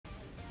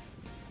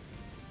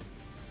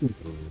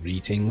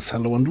Greetings,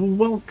 hello and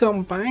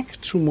welcome back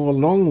to more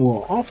Long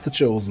War of the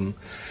Chosen.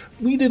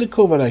 We did a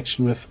covert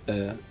action with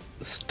a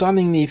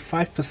stunningly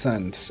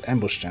 5%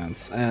 ambush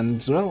chance,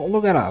 and well,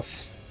 look at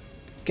us.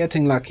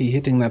 Getting lucky,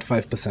 hitting that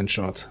 5%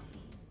 shot.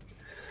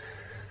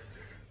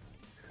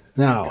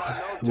 Now,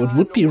 what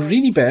would be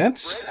really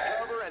bad...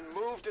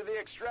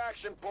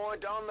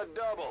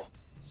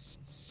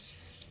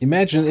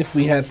 Imagine if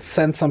we had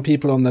sent some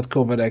people on that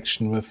covert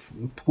action with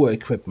poor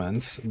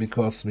equipment,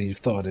 because we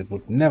thought it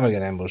would never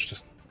get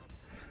ambushed,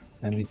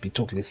 and we'd be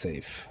totally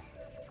safe.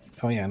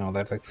 Oh yeah, no,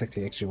 that's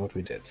exactly actually what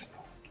we did.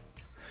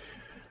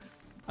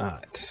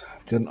 Alright,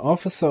 got an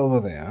officer over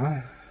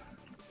there.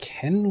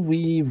 Can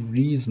we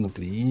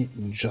reasonably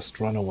just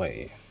run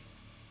away?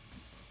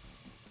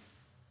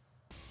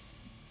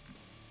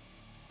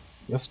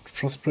 Just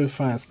frost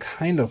purifier is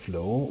kind of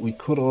low. We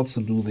could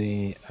also do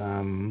the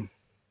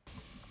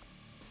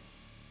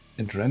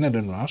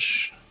adrenaline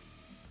rush.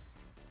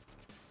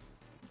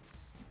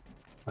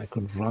 I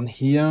could run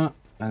here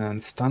and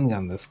then stun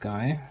gun this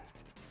guy.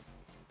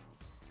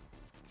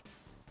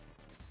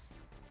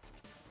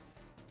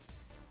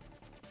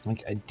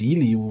 Like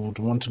ideally we would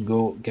want to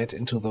go get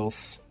into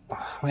those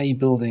high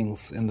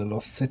buildings in the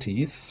lost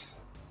cities,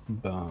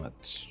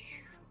 but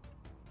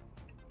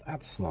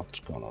that's not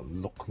gonna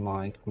look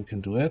like we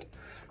can do it.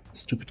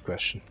 Stupid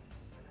question.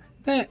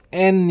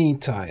 Any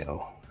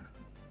tile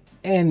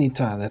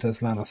that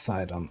has line of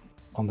sight on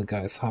the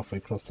guys halfway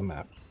across the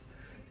map.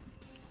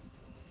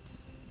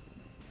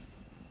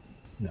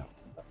 No,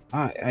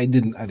 I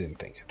didn't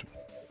think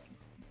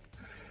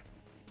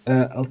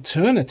it.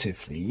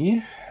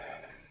 Alternatively,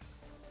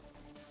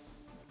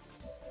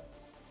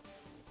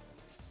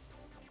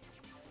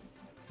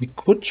 we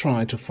could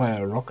try to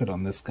fire a rocket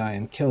on this guy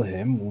and kill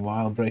him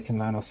while breaking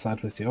line of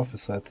sight with the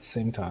officer at the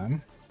same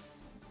time.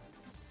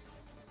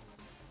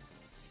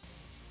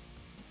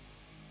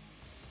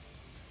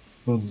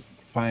 Because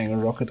firing a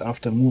rocket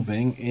after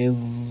moving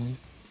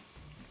is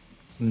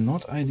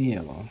not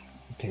ideal.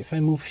 Okay, if I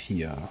move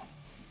here,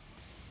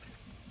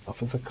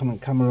 officer can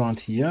come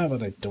around here,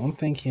 but I don't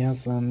think he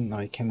has an... No,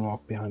 he can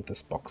walk behind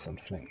this box and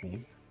flank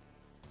me.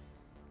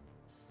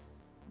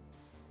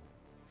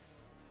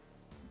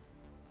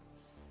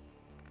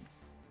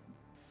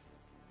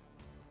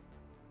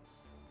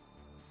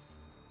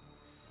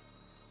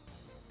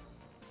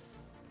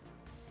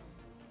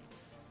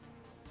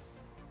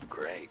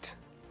 Great.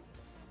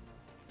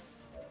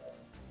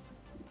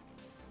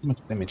 How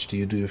much damage do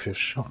you do with your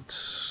shot?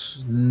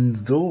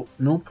 Though,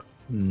 nope,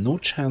 no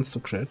chance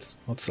to crit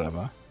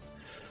whatsoever.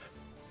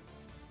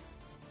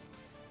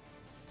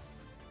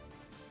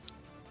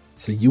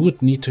 So you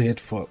would need to hit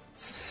for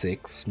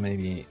 6,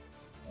 maybe.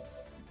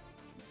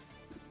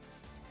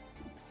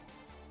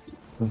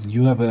 Because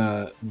you have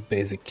a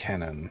basic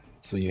cannon,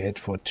 so you hit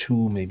for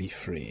 2, maybe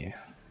 3.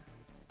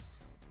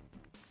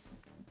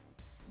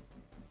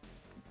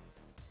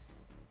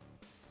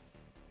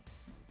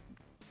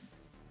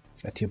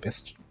 Is that your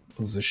best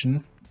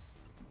position?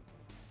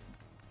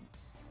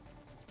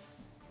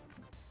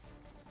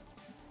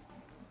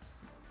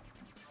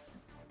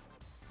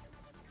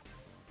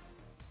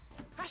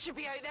 I should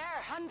be out there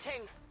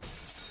hunting.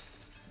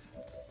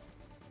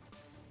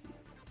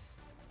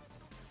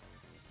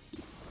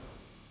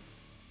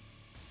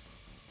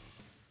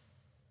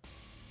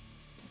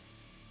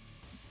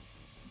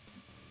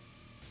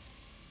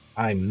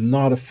 I'm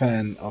not a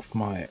fan of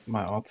my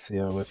odds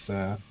here with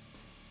the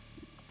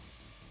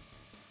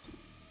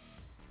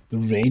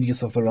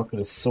radius of the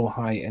rocket is so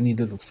high, any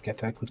little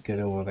scatter could get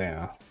over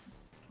there.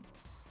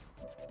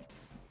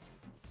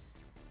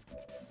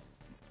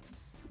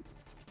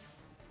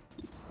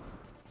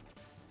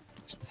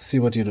 Let's see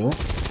what you do.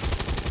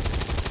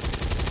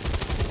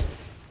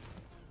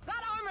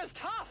 That armor's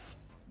tough.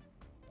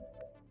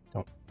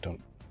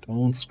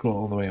 Don't scroll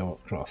all the way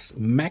across.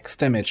 Max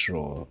damage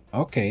roll.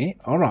 Okay,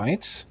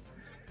 alright.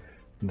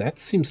 That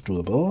seems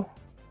doable.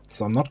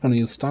 So I'm not gonna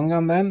use stun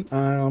gun then.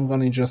 I'm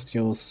gonna just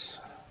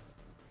use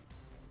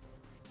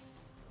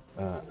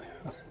These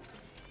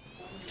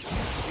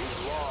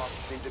lofts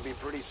seem to be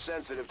pretty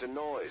sensitive to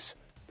noise.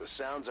 The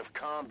sounds of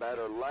combat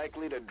are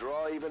likely to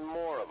draw even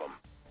more of them.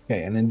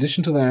 Okay, and in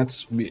addition to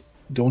that, we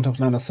don't have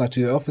line of sight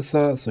to the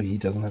officer, so he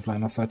doesn't have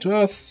line of sight to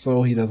us,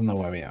 so he doesn't know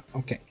where we are.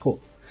 Okay,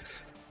 cool.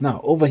 Now,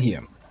 over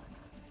here.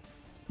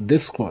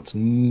 This squad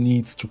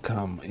needs to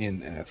come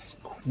in as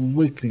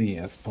quickly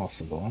as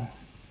possible.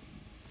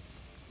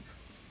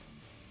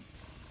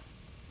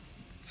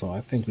 So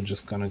I think we're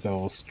just gonna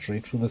go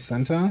straight through the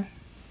center.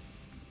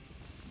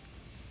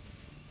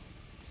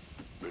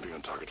 Moving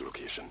on target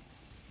location.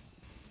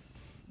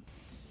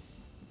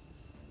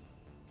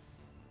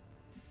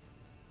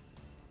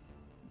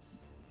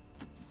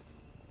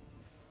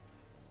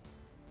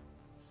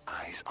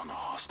 Eyes on a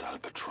hostile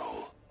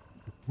patrol.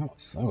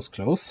 That was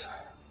close.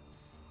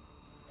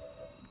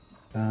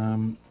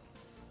 I'm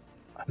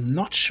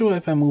not sure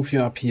if I move you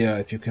up here,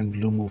 if you can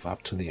blue move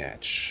up to the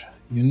edge.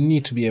 You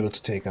need to be able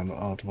to take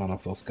out one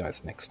of those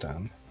guys next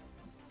turn.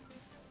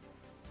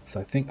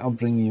 So I think I'll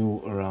bring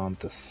you around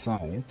the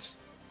side.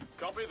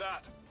 Copy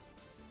that.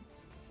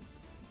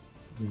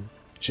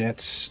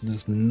 Jet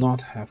does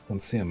not have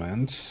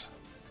concealment.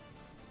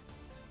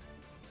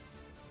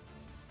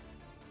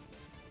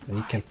 And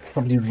you can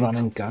probably run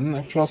and gun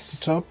across the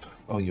top.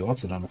 Oh, you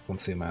also don't have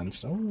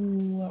concealment.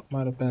 Oh, that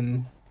might have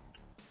been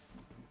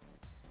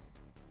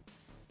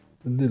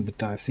a little bit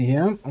dicey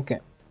here. Okay.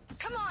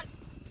 Come on.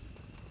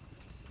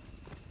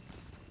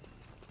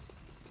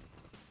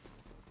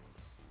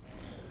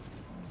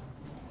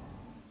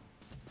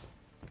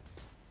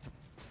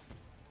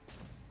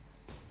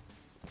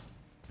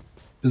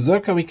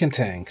 Berserker we can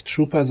tank.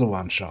 Trooper is a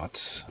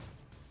one-shot.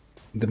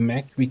 The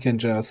mech we can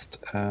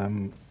just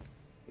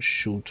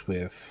shoot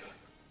with.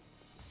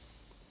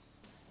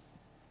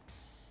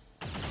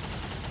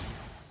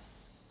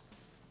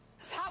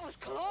 That was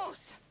close.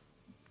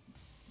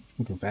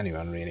 Shoot with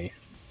anyone, really.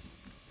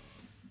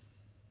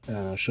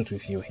 Shoot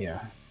with you here.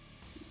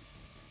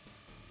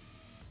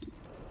 I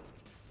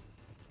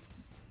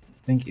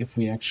think if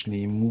we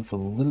actually move a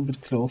little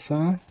bit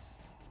closer,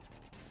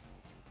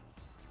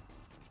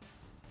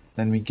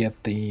 then we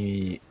get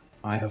the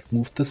I have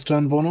moved this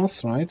turn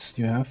bonus, right?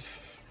 You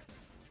have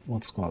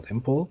what's called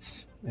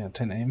impulse. Yeah,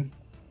 10 aim.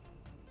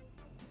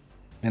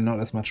 And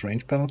not as much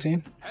range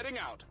penalty. Heading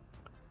out.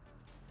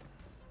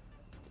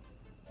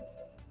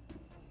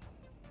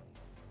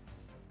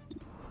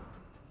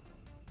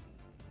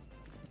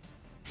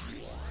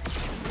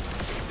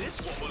 This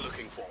what we're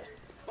looking for.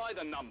 By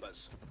the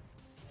numbers.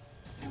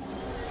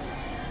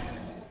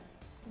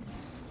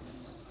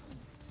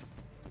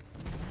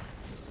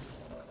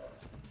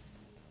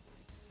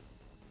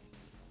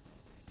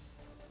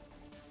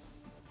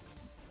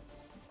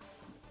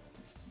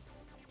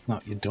 Now,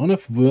 you don't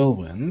have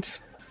Whirlwind.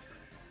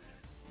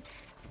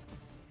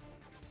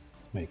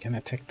 Wait, can I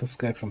attack this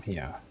guy from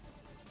here?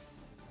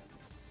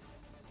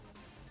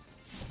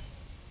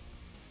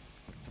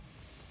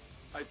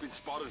 I've been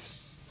spotted.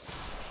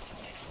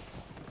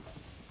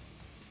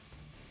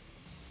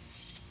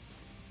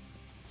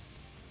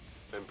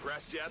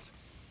 Impressed yet?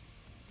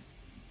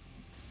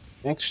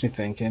 Actually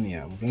thinking,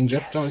 yeah, we'll bring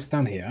Jet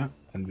down here,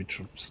 and we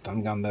should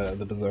stun gun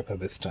the Berserker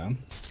this turn.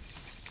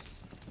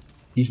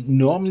 He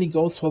normally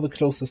goes for the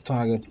closest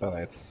target, but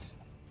it's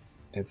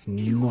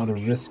not a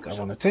risk I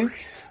want to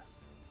take.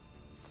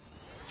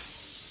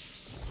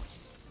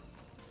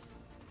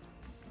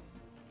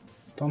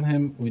 Stun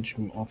him, which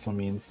also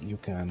means you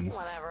can...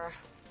 Whatever.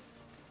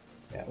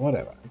 Yeah,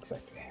 whatever,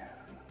 exactly.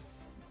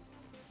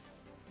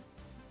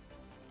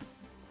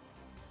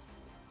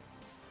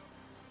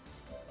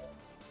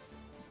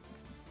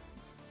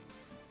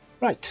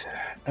 Right,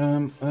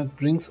 that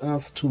brings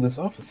us to this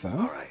officer.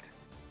 All right.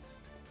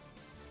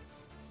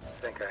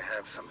 I think I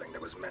have something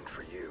that was meant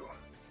for you.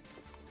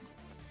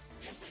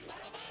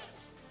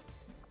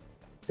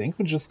 I think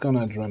we're just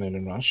gonna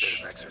adrenaline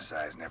rush. This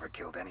exercise never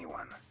killed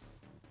anyone.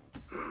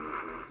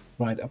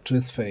 Right up to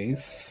his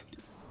face.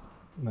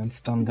 And then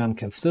stun gun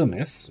can still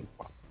miss.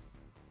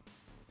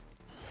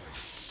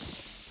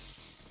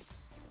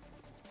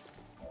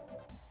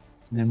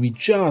 And then we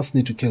just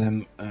need to kill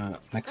him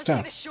next turn.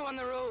 Let's get a show on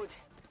the road.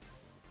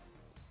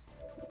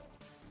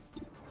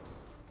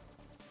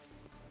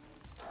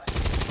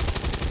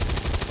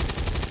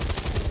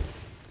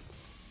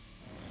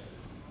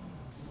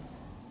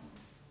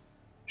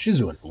 She's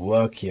doing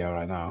work here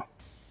right now.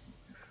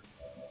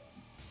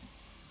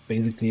 It's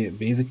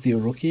basically a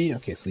rookie.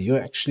 Okay, so you're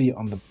actually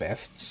on the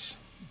best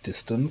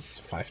distance,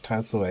 5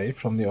 tiles away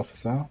from the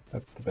officer.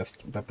 That's the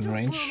best weapon Slow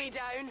range me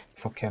down.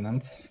 for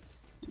cannons.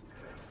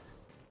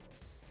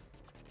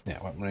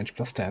 Yeah, weapon range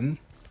plus 10.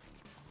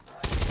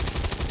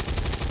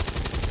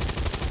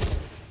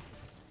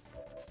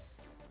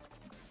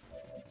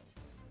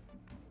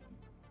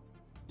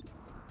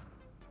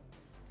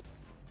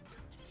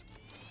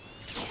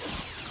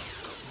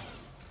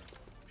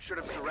 Should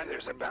have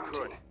surrendered a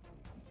bounty.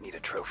 Need a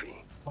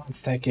trophy.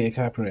 Advanced tactic,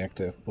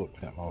 hyperreactive,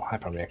 well,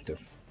 hyperreactive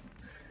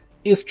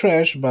is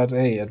trash, but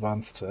hey,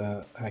 advanced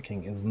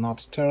hacking is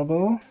not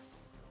terrible.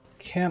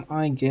 Can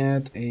I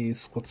get a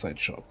squad side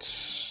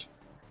shot?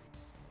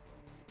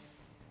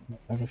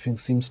 Everything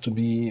seems to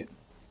be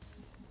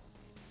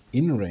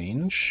in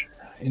range,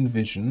 in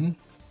vision.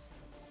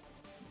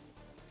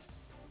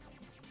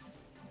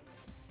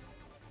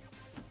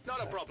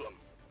 Not a problem.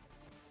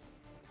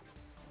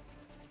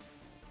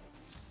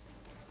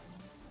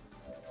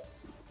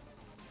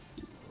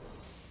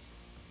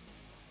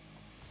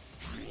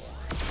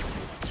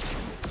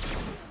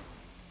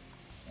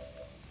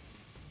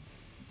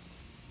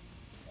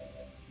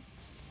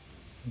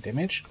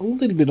 Damage a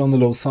little bit on the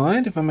low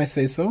side, if I may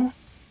say so.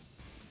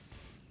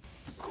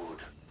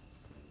 Good.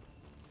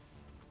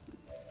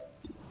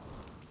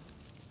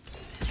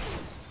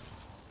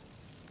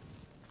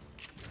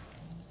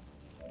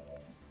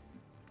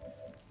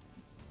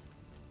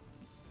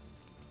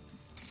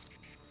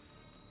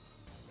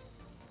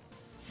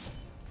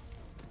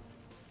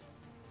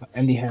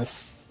 And he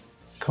has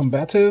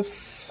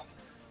combatives,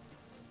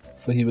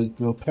 so he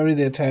will parry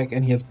the attack,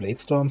 and he has Blade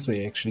Storm, so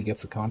he actually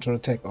gets a counter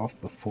attack off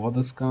before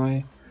this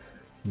guy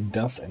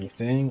does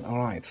anything.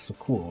 Alright, so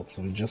cool.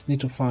 So we just need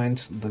to find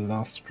the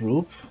last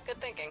group.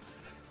 Good thinking.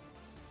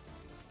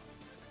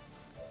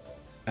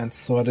 and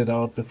sort it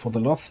out before the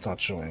loss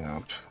starts showing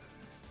up.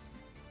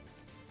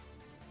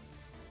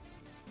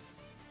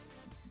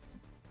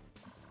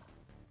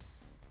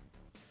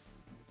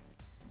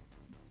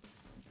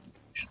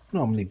 Should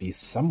normally be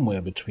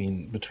somewhere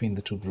between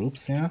the two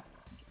groups, yeah?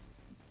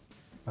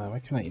 Where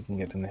can I even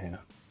get in here?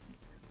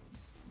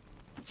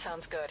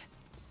 Sounds good.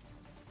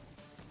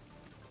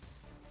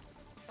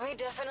 We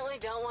definitely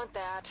don't want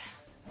that.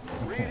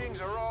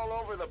 Readings are all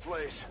over the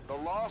place. The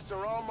Lost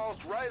are almost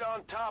right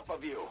on top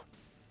of you.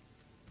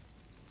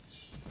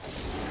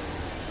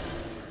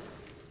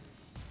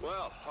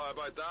 Well, how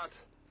about that?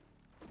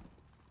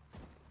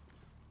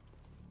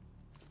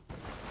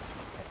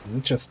 Is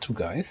it just two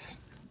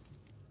guys?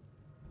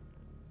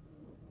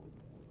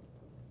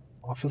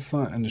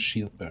 Officer and a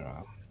shield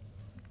bearer.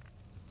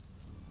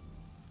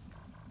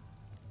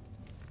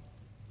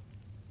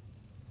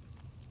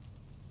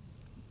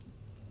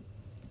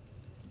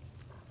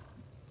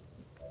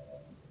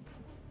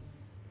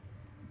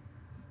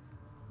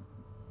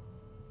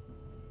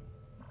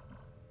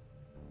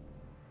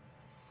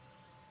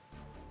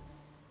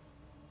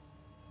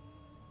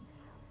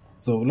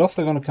 So Lost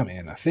are gonna come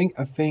in. I think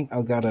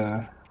I'll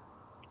gotta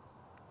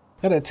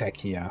attack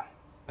here.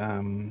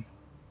 I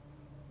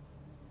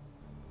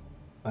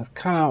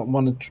kinda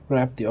wanna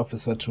trap the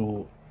officer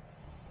to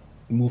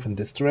move in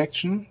this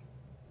direction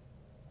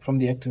from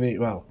the activate.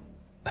 Well,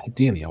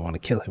 ideally I wanna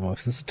kill him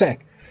with this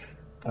attack.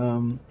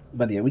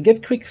 But yeah, we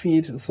get quick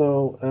feet,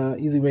 so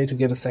easy way to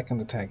get a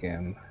second attack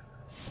in.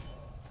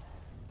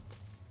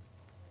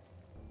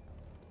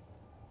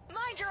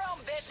 Mind your own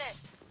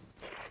business.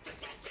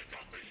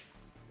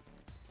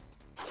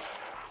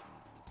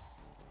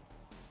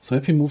 So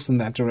if he moves in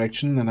that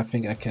direction, then I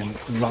think I can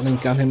run and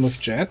gun him with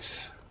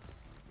Jet.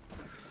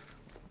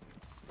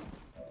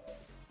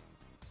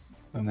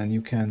 And then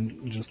you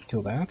can just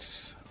kill that.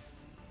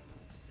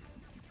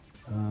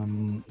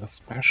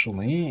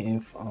 Especially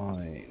if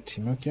I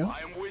teamwork you. I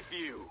am with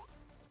you.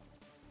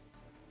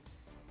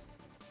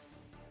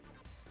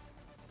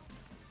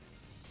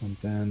 And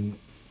then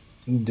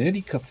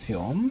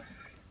Dedikation.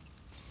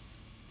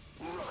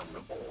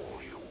 Run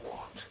all you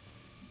want.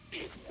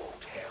 It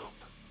won't help.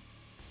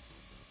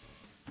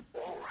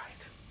 All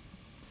right.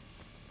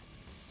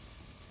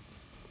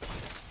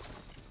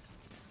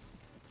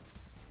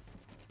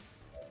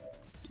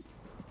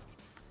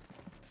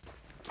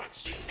 I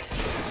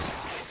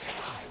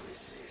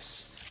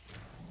resist.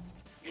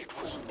 It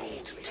was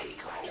me to take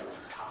all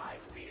of time,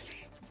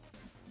 really.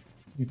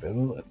 We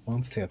better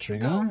advance their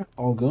trigger.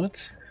 All good.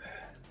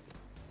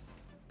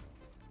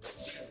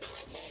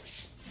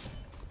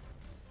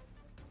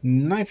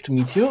 Nice to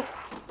meet you.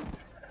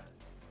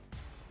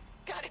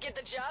 Gotta get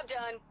the job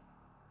done.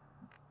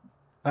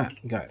 Ah,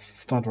 guys,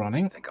 start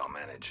running I think I'll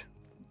manage.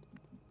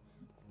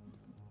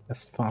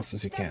 as fast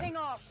as you can. Stepping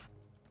off.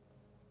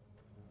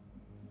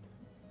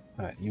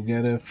 Alright, you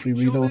get a free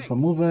reload for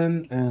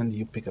moving, and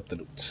you pick up the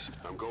loot.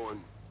 I'm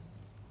going.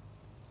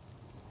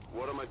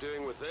 What am I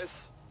doing with this?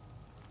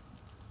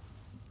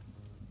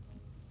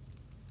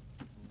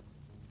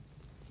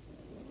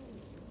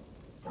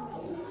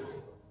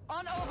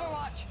 On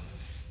Overwatch.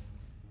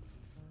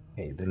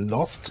 Okay, the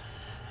Lost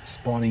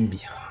spawning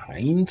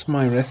behind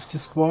my rescue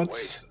squad.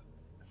 Wait.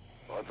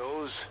 Are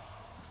those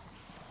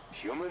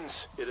humans?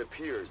 It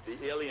appears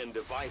the alien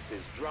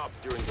devices dropped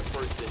during the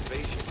first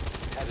invasion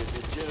had a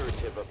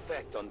degenerative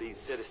effect on these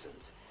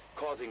citizens,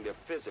 causing their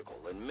physical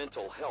and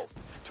mental health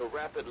to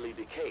rapidly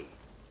decay.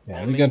 Yeah,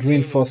 While we got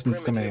maintaining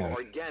reinforcements coming primitive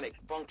in. Organic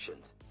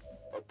functions.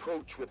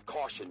 Approach with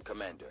caution,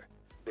 Commander.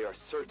 They are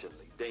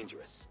certainly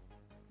dangerous.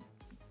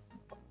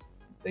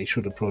 They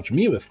should approach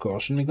me with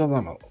caution because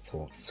I'm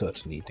also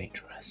certainly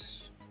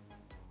dangerous.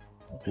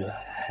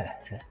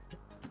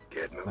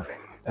 Get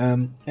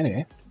moving.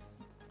 Anyway,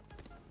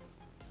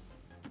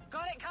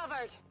 Got it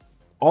covered.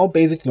 all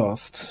basic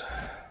Lost.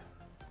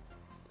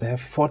 They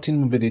have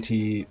 14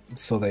 mobility,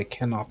 so they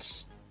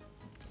cannot.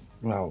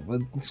 Well,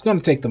 it's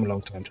gonna take them a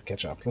long time to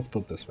catch up. Let's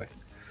put it this way.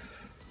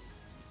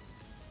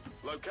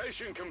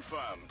 Location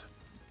confirmed.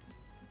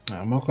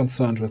 I'm more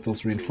concerned with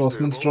those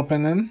reinforcements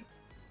dropping in.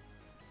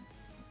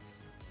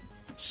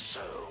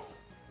 So.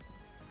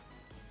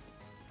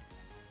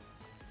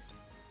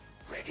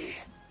 Ready?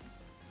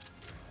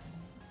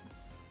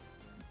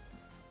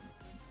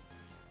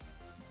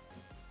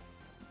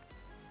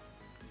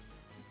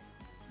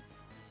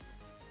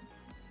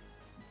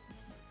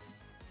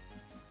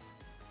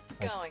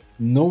 Going.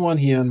 No one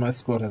here in my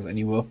squad has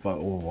any worthwhile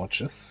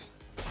Overwatches.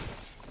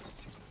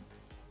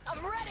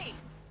 I'm ready.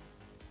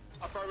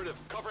 Affirmative.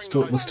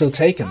 Covering We're still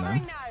taking Covering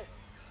them. now.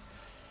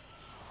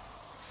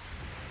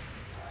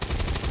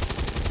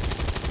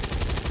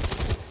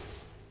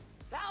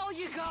 That all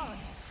you got?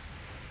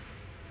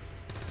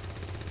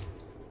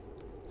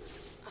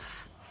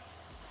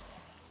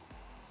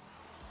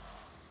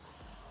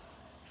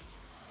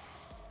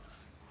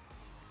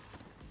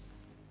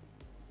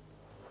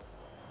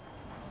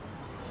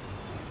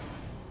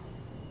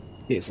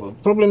 Okay, so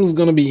the problem is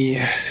gonna be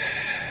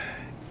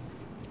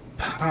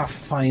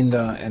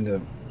Pathfinder and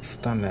a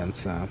stun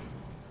lancer.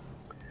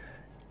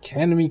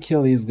 Can we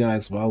kill these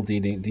guys while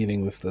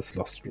dealing with this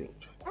lost group?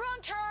 Wrong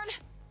turn.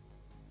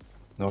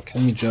 Or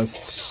can we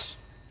just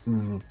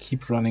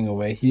keep running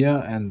away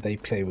here and they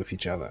play with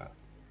each other?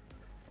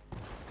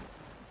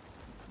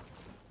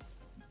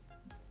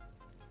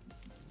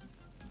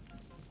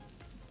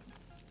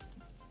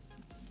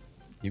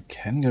 You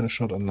can get a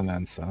shot on the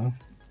Lancer.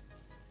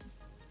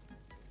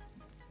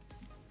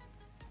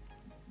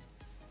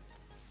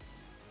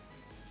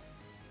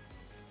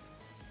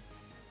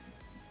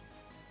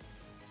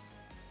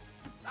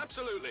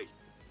 Absolutely.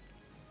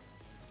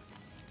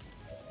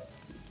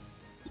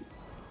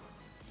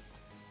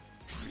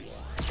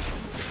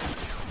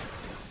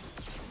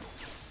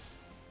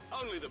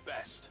 Only the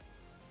best.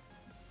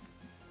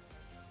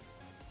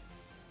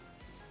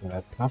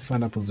 That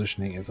Pathfinder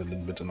positioning is a little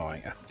bit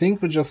annoying. I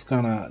think we're just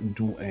gonna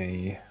do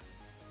a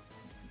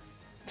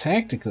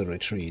tactical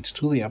retreat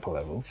to the upper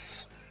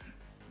levels.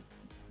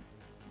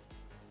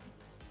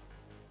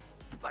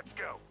 Let's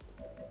go.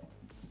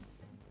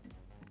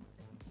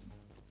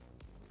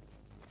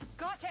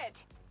 Got it.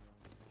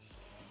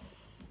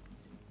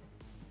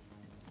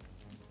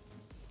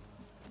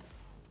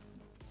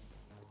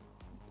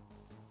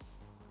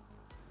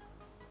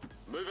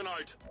 Moving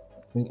out.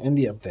 Bring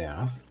Andy up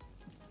there.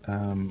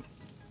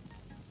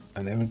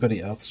 And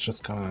everybody else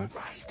just gonna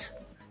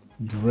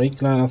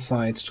break line of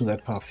sight to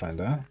that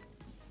Pathfinder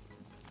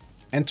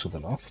and to the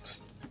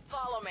Lost.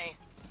 Follow me.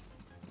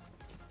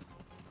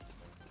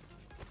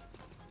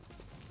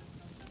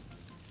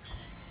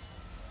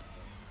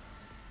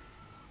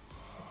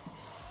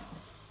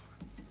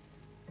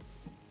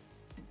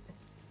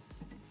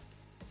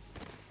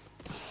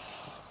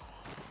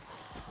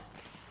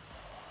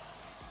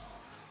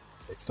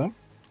 Wait, stop.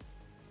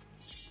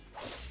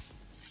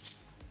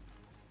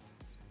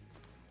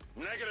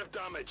 Negative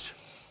damage.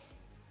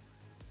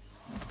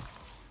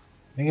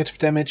 Negative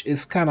damage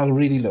is kind of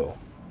really low.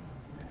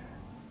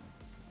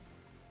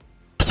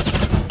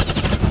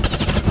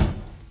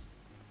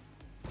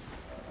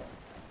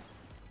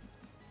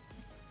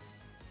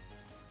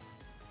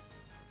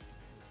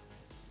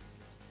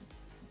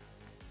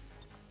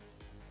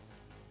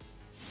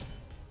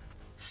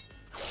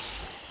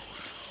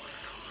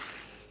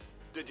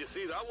 Did you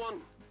see that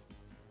one?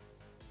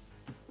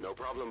 No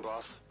problem,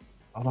 boss.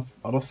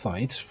 Out of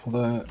sight for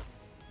the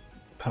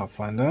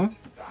Pathfinder.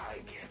 I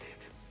get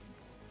it.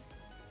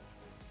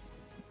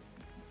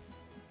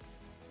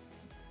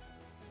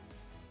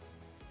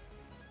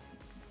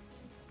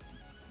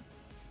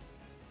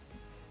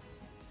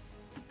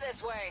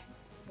 This way.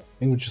 I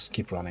think we just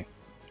keep running.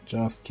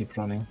 Just keep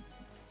running.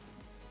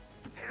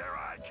 Here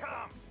I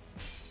come.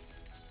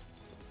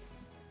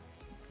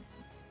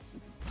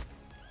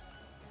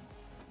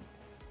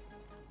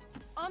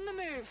 On the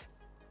move.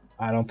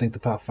 I don't think the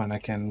Pathfinder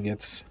can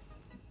get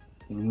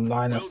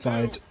line of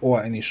sight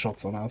or any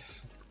shots on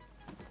us.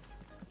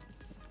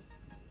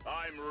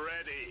 I'm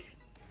ready.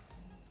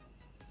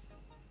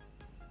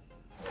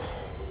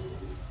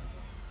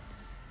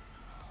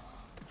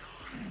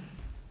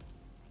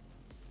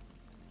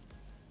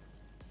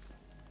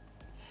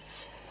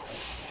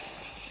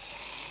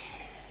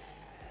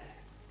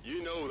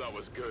 You know that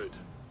was good.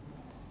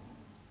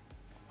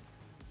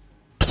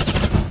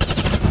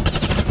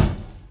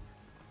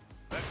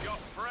 Let's go,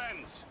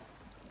 friends.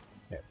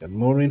 Yeah, got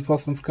more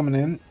reinforcements coming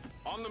in.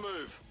 On the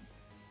move.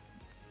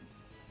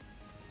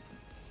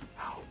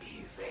 I'll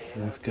be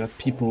there. We've got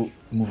people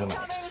moving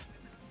out. Coming.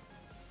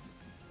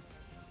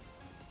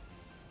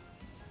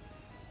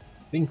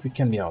 I think we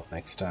can be out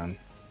next turn.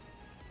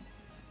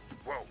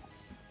 Whoa.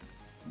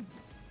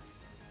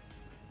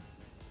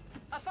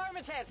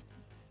 Affirmative.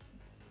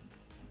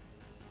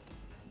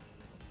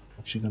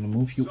 Actually gonna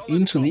move you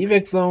into the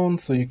evac zone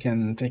so you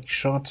can take a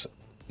shot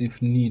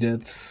if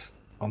needed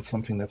on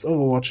something that's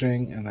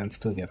overwatching and then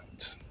still get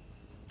it.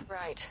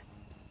 Right.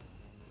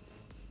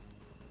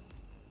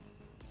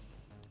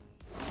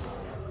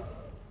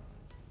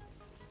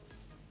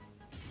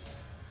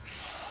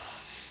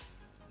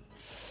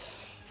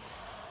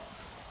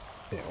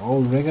 They're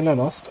all regular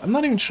Lost. I'm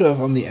not even sure if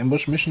on the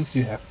ambush missions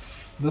you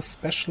have the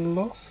special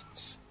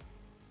Lost.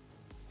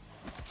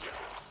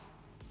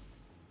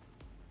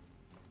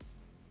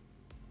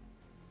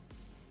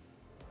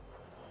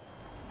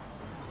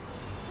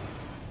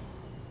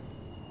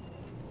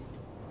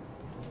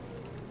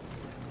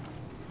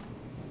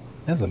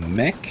 There's a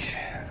mech.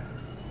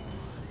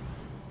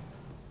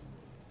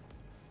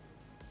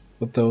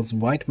 But those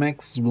white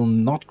mechs will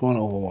not go on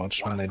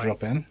Overwatch when they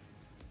drop in.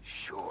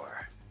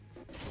 Sure.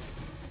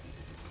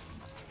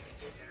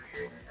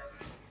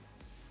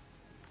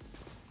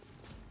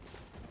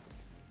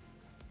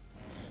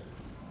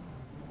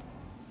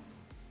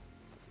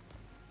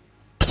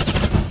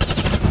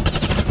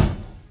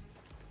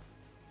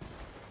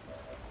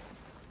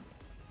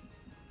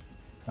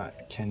 Right,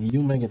 can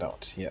you make it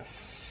out?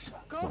 Yes.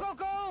 Go, go,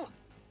 go.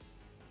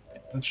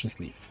 Let's just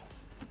leave.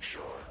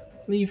 Sure.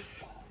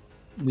 Leave.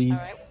 Leave. All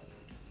right.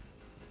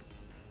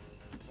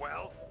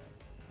 Well.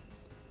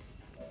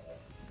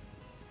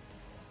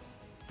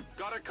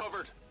 Got it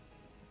covered.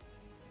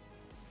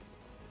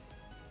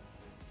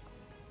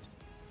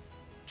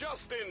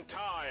 Just in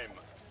time.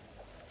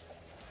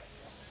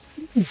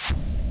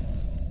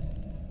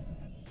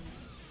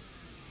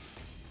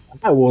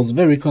 I was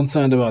very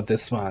concerned about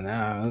this one.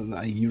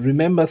 I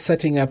remember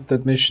setting up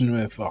that mission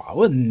with, oh, I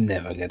would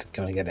never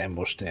gonna get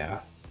ambushed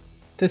there.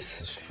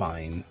 This is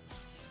fine.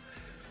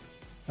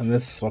 And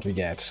this is what we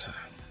get.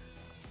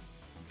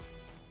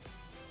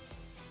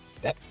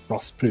 That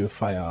frost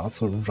purifier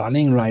also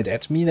running right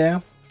at me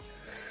there.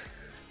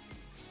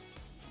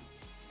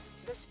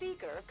 The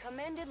speaker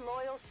commended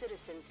loyal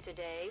citizens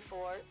today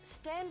for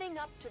standing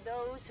up to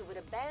those who would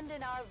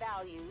abandon our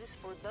values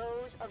for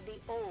those of the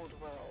old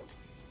world.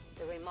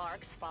 The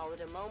remarks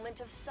followed a moment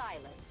of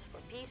silence for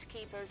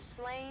peacekeepers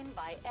slain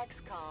by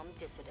XCOM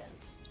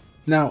dissidents.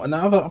 Now,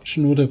 another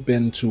option would have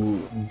been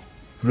to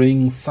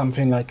bring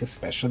something like a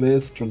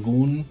specialist,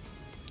 dragoon,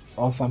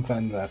 or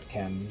something that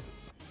can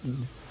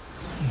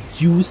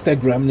use their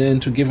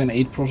gremlin to give an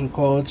aid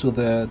protocol to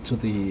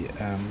the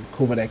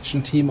covert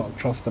action team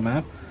across the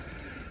map.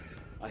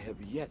 I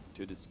have yet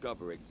to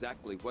discover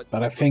exactly what.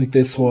 But I think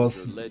this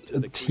was a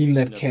team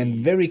that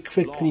can very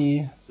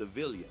quickly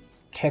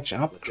catch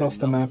up across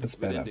the map is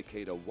better.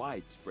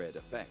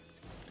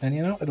 And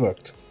you know, it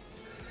worked.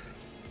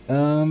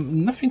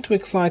 Nothing too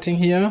exciting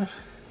here.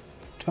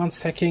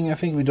 Advanced hacking, I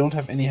think we don't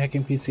have any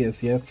hacking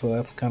PCs yet, so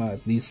that's kind of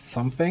at least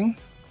something.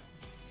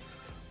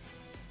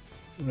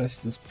 The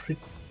rest is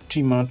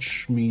pretty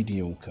much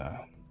mediocre.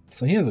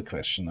 So here's a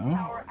question now.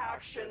 Our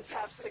actions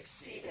have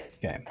succeeded.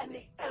 Okay. And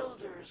the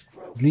elders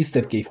grow. At least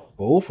that gave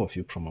both of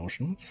you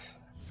promotions.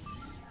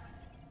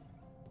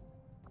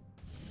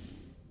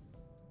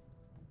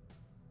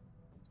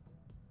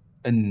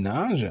 A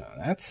Naja,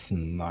 that's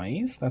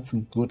nice. That's a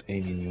good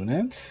alien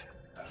unit.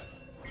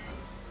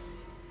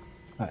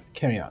 Alright,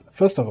 carry on.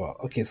 First of all,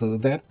 okay, so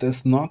that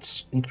does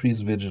not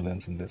increase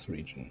vigilance in this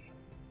region.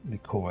 The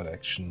covert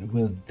action.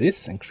 Will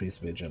this increase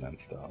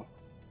vigilance though?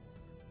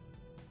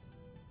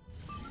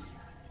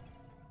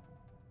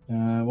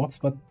 What's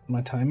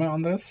my timer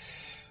on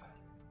this?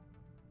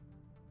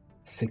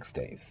 6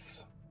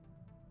 days.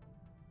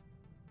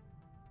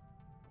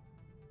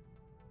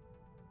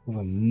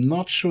 I'm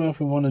not sure if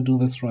we want to do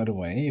this right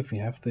away. If we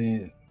have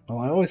the... Well,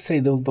 I always say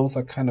those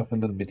are kind of a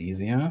little bit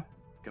easier.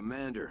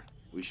 Commander,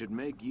 we should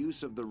make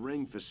use of the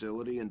ring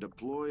facility and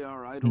deploy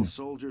our idle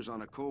soldiers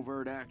on a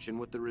covert action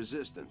with the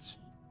resistance.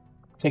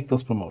 Take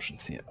those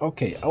promotions here.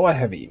 Okay, our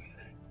heavy.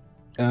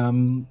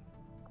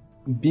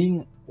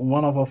 Being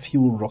one of a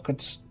few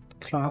rocket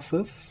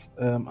classes,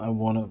 I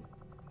want to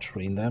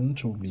train them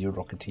to be a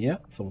rocketeer.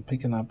 So we're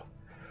picking up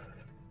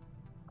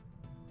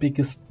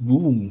biggest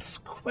booms,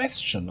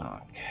 question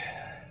mark.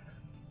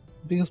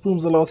 Biggest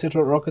booms allows you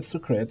to rockets to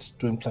crit,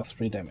 doing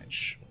 +3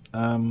 damage.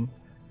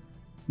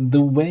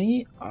 The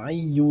way I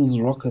use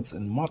rockets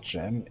in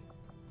ModJam,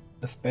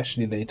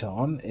 especially later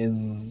on,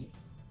 is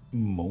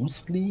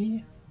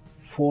mostly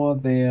for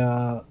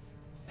their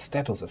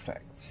status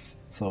effects.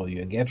 So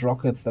you get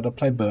rockets that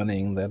apply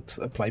burning, that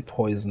apply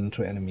poison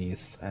to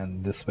enemies,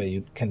 and this way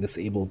you can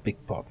disable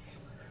big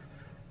pots.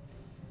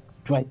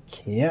 Do I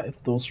care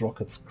if those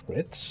rockets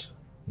crit?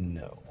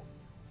 No.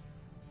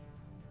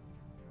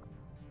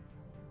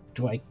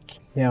 Do I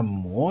care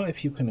more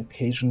if you can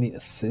occasionally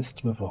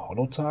assist with a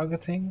holo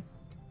targeting?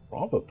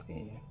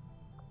 Probably.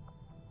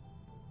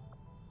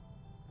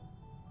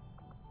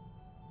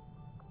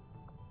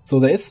 So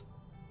there is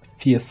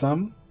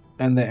Fearsome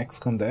and the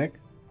XCOM deck,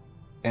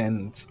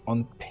 and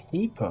on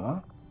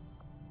paper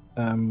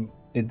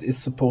it is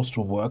supposed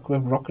to work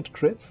with rocket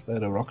crits,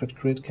 that a rocket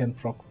crit can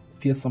proc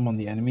Fearsome on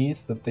the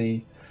enemies, that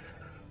they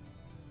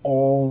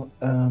all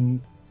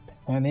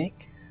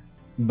panic,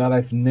 but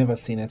I've never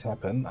seen it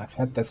happen. I've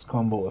had this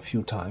combo a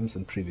few times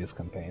in previous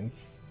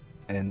campaigns,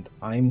 and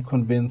I'm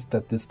convinced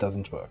that this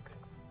doesn't work.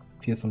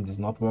 Fearsome does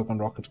not work on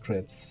rocket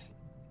crits,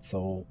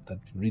 so that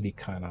really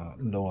kind of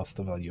lowers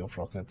the value of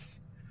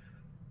rockets.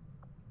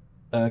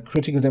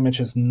 Critical damage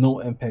has no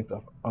impact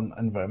on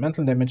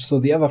environmental damage, so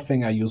the other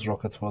thing I use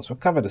rockets for is for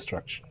cover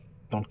destruction.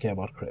 Don't care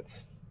about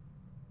crits.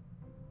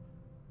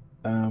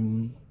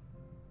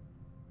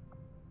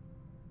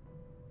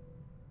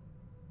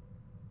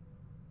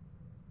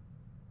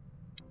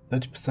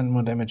 30%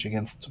 more damage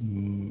against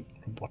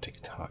robotic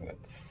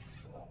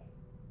targets.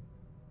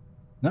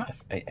 Now,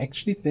 I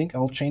actually think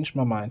I'll change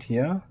my mind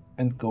here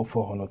and go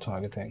for holo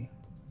targeting.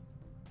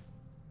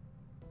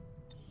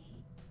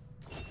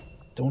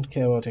 Don't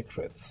care about the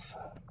crits.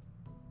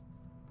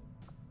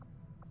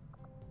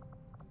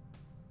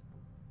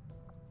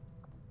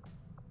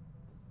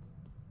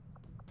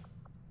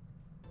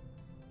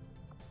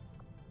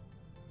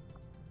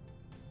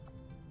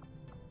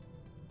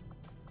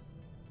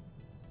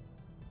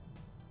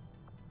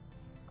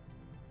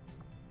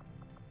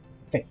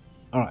 Okay,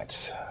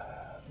 alright.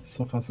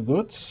 So far so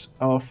good.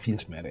 Our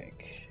field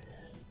medic.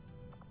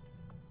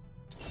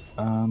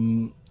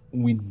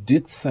 We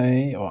did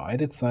say, or I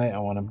did say, I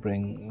want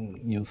to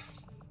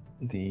use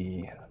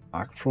the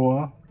arc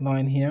thrower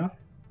line here.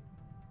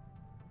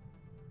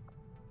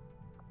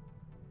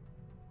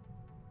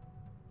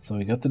 So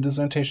we got the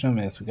disorientation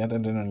miss, we got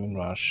adrenaline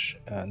rush.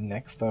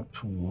 Next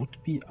up would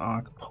be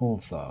arc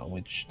pulsar,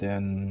 which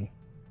then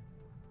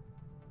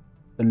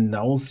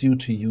allows you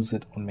to use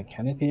it on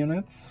mechanical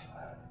units.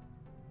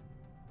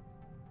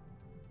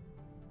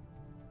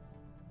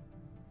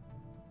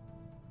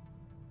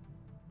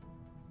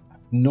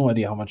 No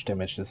idea how much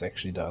damage this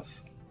actually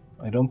does.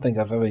 I don't think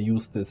I've ever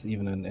used this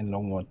even in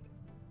Long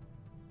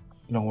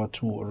War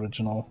 2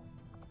 original.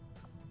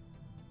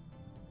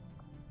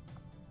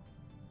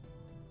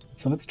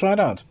 So let's try it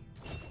out.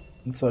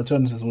 So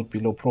alternatives would be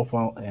low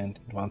profile and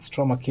advanced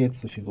trauma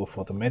kits if you go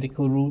for the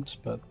medical route,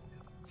 but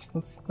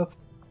let's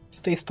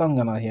stay stun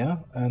gunner here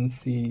and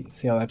see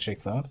how that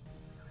shakes out.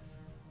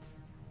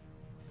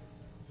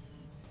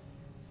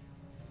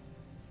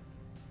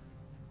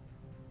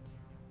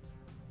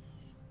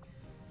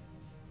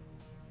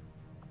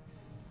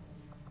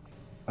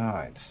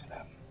 Alright.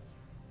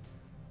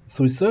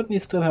 So we certainly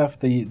still have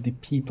the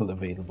people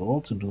available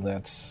to do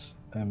that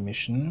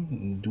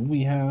mission. Do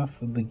we have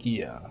the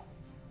gear?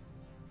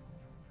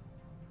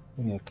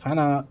 We are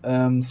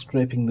kinda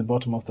scraping the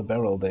bottom of the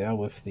barrel there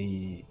with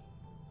the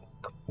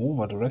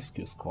Covert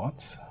Rescue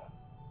Squad.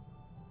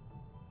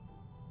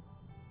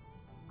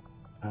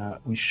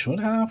 We should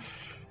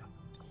have...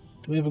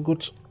 Do we have a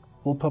good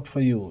bullpup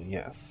for you?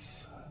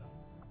 Yes.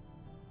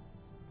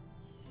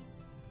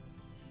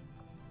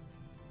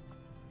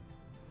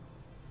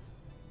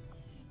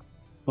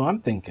 So I'm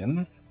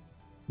thinking,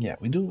 yeah,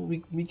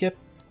 we get...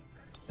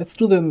 Let's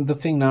do the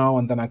thing now,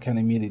 and then I can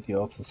immediately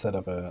also set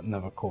up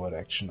another covert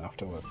action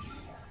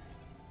afterwards.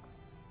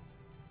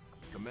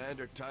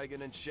 Commander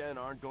Tygan and Shen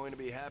aren't going to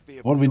be happy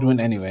if What are we don't doing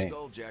get the anyway?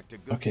 Skulljack to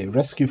good Okay, use.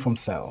 rescue from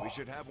cell. We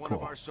should have one Cool.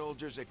 of our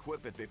soldiers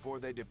equip it before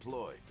they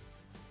deploy.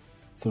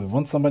 So we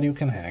want somebody who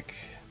can hack.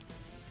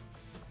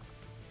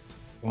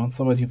 We want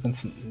somebody who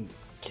can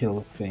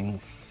kill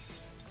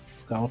things,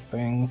 scout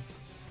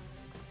things.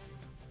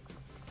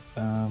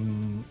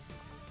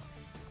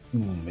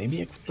 Maybe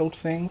explode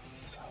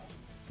things.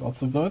 It's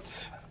also good.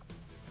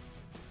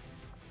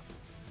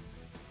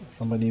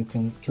 Somebody who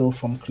can kill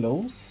from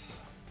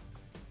close.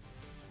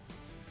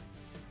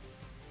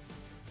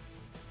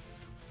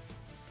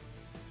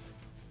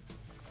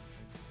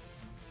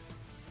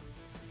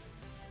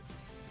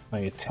 Are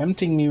you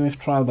tempting me with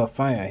trial by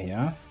fire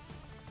here?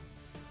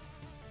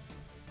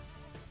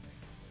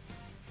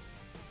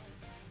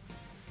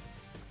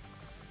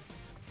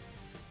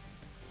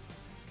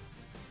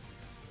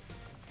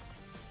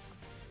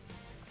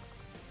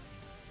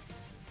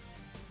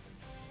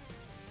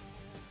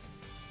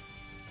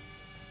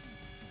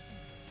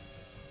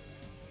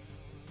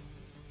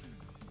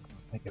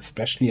 Like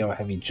especially our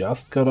heavy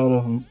just got out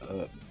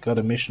of got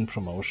a mission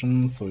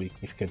promotion, so we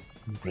could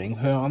bring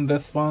her on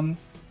this one.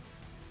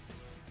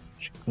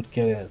 She could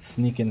get a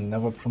sneak in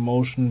another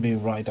promotion, be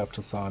right up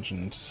to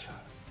sergeant.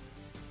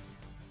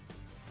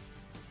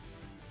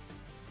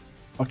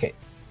 Okay,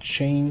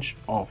 change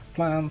of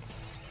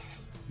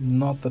plans.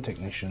 Not the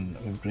technician.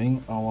 We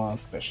bring our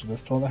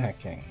specialist for the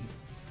hacking.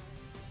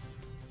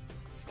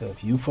 Still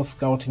have you for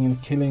scouting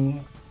and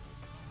killing.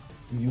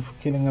 You for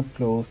killing up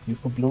close. You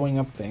for blowing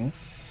up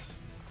things.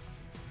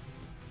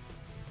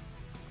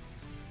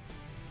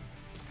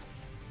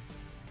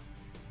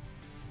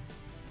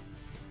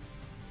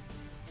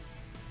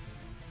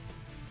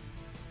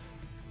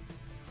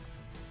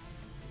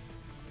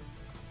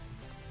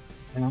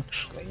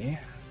 Actually,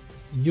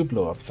 you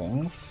blow up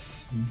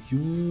things.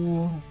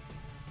 You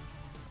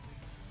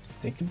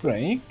take a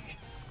break.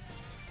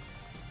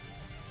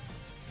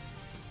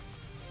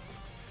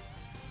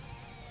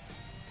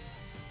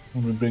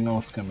 And we bring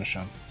our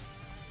skirmisher.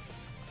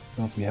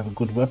 Because we have a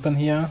good weapon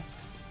here.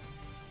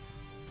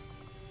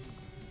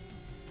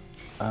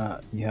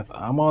 You have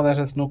armor that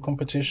has no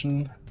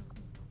competition.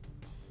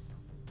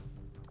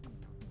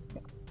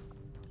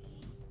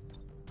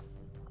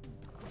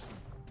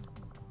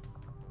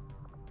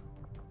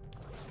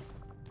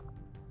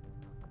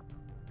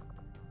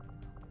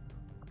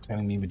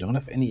 Telling me we don't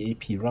have any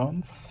AP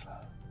rounds.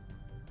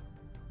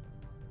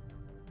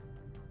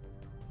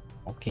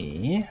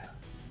 Okay.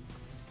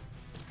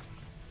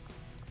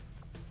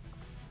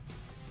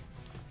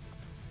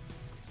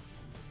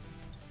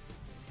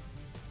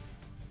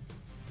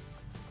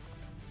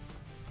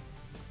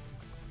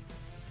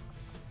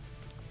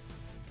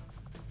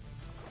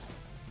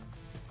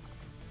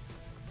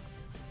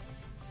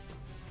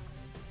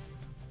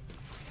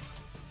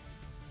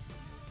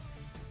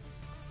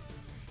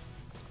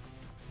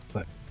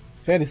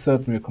 Fairly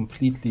certain we're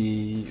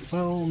completely...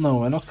 Well, no,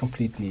 we're not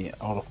completely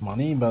out of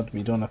money, but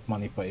we don't have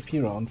money for AP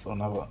rounds or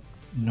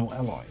no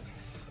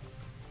alloys.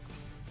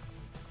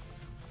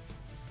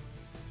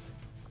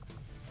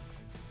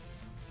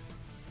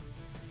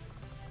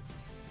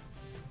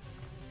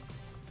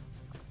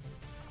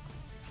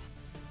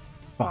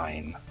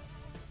 Fine.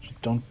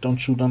 Don't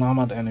shoot on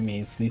armored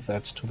enemies, leave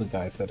that to the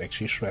guys that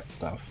actually shred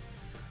stuff.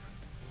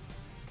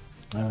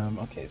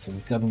 Okay, so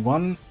we've got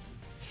one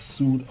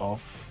suit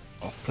of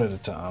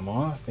Predator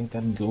armor. I think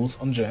that goes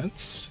on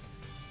Jet.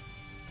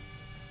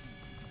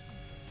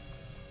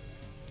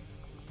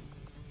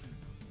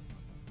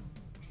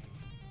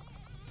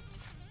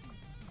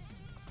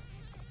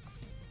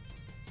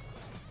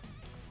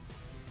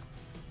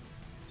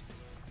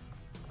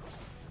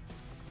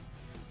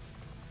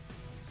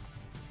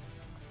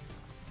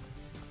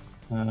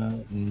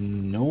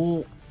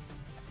 No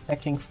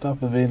hacking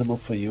stuff available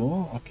for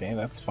you. Okay,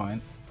 that's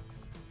fine.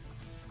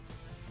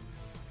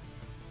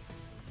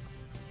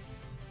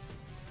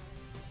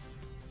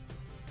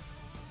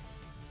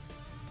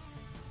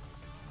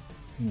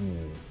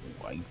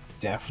 I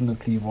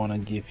definitely want to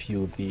give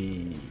you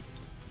the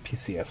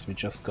PCS we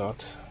just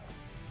got.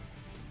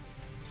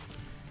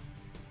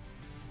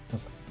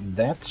 Because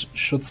that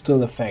should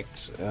still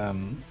affect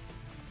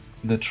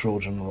the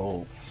Trojan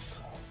rolls.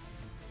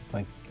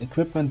 Like,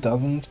 equipment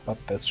doesn't,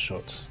 but this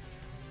should.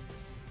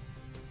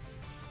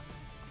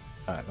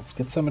 Alright, let's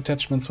get some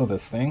attachments for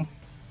this thing.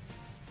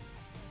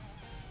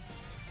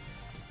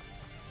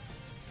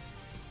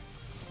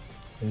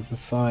 There's a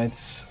side.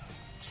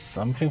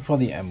 Something for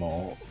the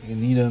ammo. You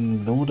need a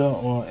loader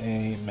or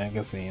a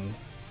magazine.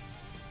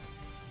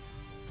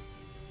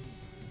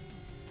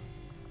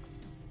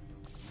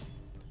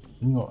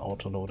 No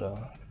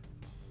autoloader.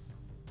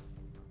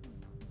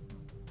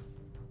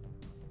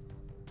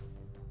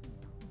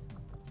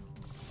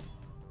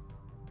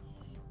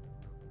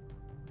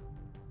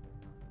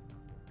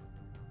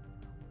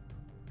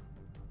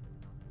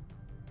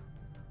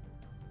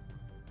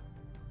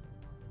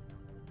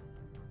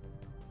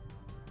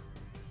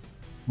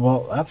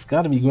 Well, that's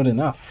gotta be good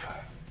enough.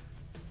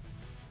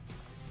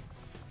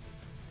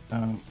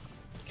 Can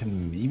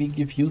maybe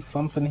give you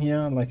something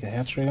here, like a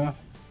hair trigger?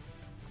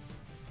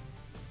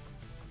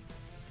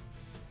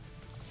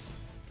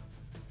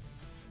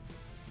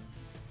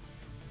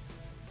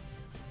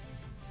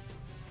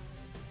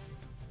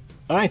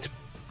 Alright.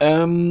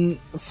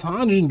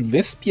 Sergeant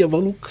Vespia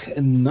Valuk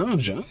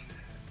Naja,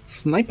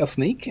 Sniper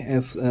Snake,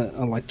 as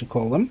I like to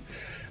call them,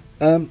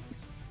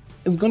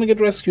 is gonna get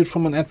rescued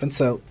from an advent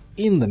cell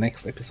in the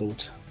next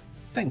episode.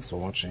 Thanks for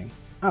watching.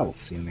 I will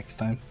see you next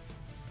time.